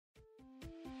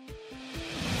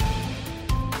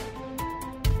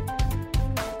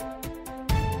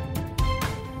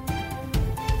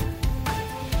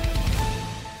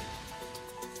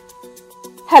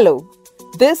Hello,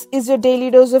 this is your daily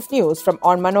dose of news from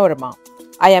Onmanorama.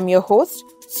 I am your host,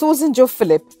 Susan Jo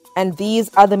Philip, and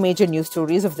these are the major news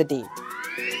stories of the day.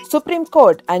 Supreme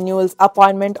Court annuls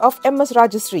appointment of MS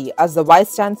Rajashree as the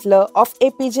Vice Chancellor of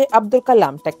APJ Abdul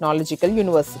Kalam Technological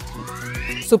University.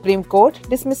 Supreme Court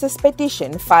dismisses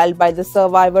petition filed by the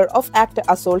survivor of actor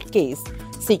assault case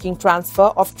seeking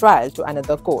transfer of trial to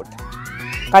another court.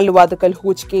 Kalluvathukkal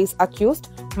hooch case accused,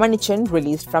 Manichan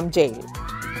released from jail.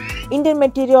 Indian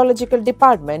Meteorological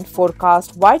Department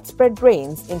forecast widespread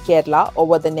rains in Kerala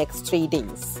over the next 3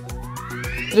 days.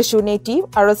 Thrissur native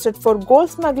arrested for gold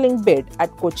smuggling bid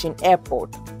at Cochin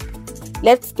Airport.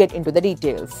 Let's get into the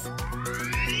details.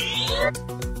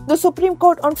 The Supreme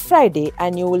Court on Friday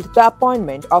annulled the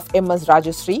appointment of MS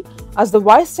Rajashree as the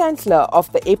Vice Chancellor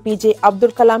of the APJ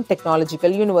Abdul Kalam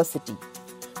Technological University.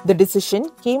 The decision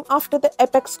came after the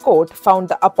Apex Court found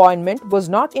the appointment was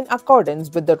not in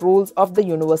accordance with the rules of the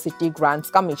University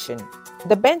Grants Commission.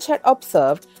 The bench had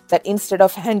observed that instead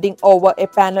of handing over a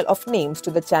panel of names to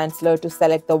the Chancellor to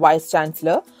select the Vice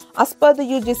Chancellor, as per the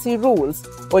UGC rules,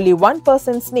 only one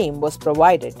person's name was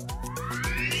provided.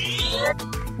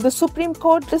 The Supreme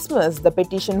Court dismissed the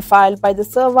petition filed by the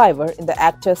survivor in the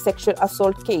actor's sexual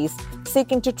assault case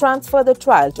seeking to transfer the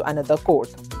trial to another court.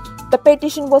 The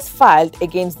petition was filed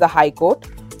against the High Court,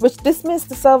 which dismissed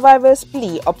the survivor's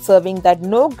plea, observing that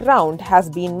no ground has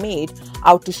been made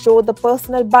out to show the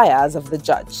personal bias of the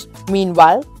judge.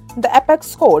 Meanwhile, the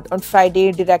Apex Court on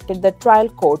Friday directed the trial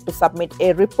court to submit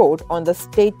a report on the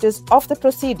status of the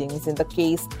proceedings in the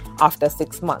case after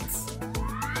 6 months.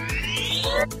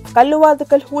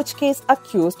 Kalluvathukkal hooch case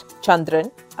accused Chandran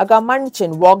Aga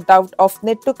Manichan walked out of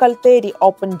Nettukaltheri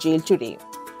Open Jail today.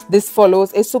 This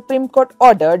follows a Supreme Court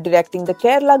order directing the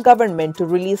Kerala government to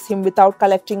release him without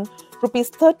collecting Rs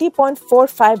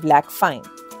 30.45 lakh fine.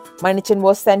 Manichan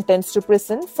was sentenced to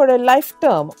prison for a life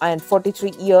term and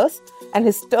 43 years, and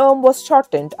his term was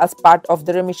shortened as part of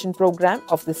the remission program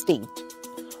of the state.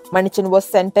 Manichan was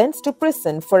sentenced to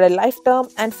prison for a life term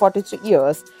and 43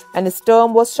 years, and his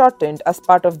term was shortened as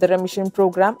part of the remission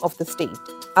program of the state.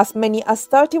 As many as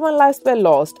 31 lives were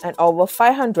lost and over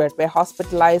 500 were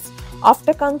hospitalized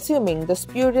after consuming the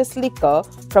spurious liquor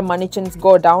from Manichan's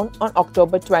godown on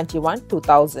October 21,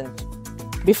 2000.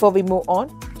 Before we move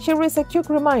on, here is a quick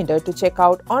reminder to check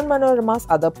out Onmanorama's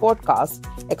other podcasts,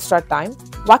 Extra Time,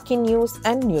 Wacky News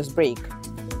and News Break.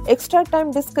 Extra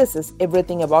Time discusses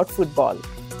everything about football.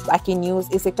 Wacky News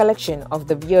is a collection of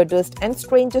the weirdest and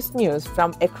strangest news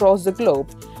from across the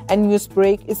globe, and News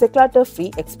Break is a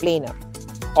clutter-free explainer.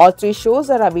 All 3 shows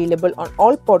are available on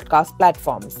all podcast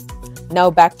platforms. Now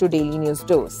back to Daily News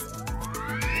Dose.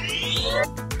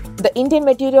 The Indian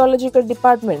Meteorological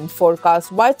Department forecasts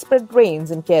widespread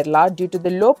rains in Kerala due to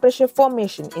the low pressure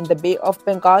formation in the Bay of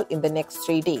Bengal in the next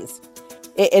 3 days.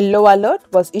 A yellow alert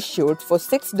was issued for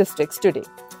 6 districts today.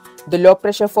 The low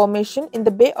pressure formation in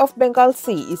the Bay of Bengal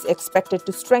Sea is expected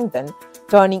to strengthen,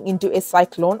 turning into a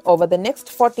cyclone over the next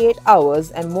 48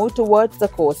 hours and move towards the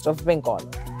coast of Bengal.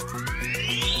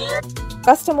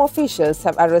 Custom officials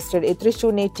have arrested a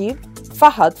Thrissur native,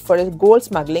 Fahad, for a gold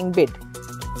smuggling bid.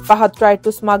 Fahad tried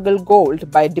to smuggle gold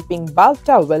by dipping bath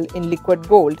towel in liquid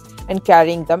gold and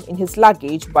carrying them in his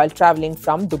luggage while traveling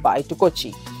from Dubai to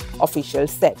Kochi,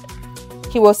 officials said.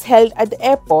 He was held at the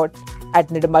airport at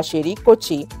Nedumasheri,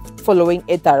 Kochi, following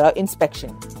a thorough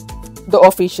inspection. The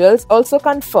officials also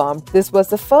confirmed this was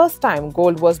the first time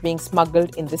gold was being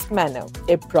smuggled in this manner.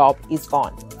 A probe is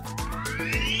on.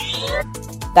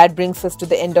 That brings us to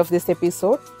the end of this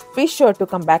episode. Be sure to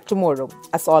come back tomorrow.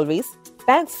 As always,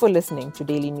 thanks for listening to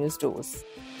Daily News Dose.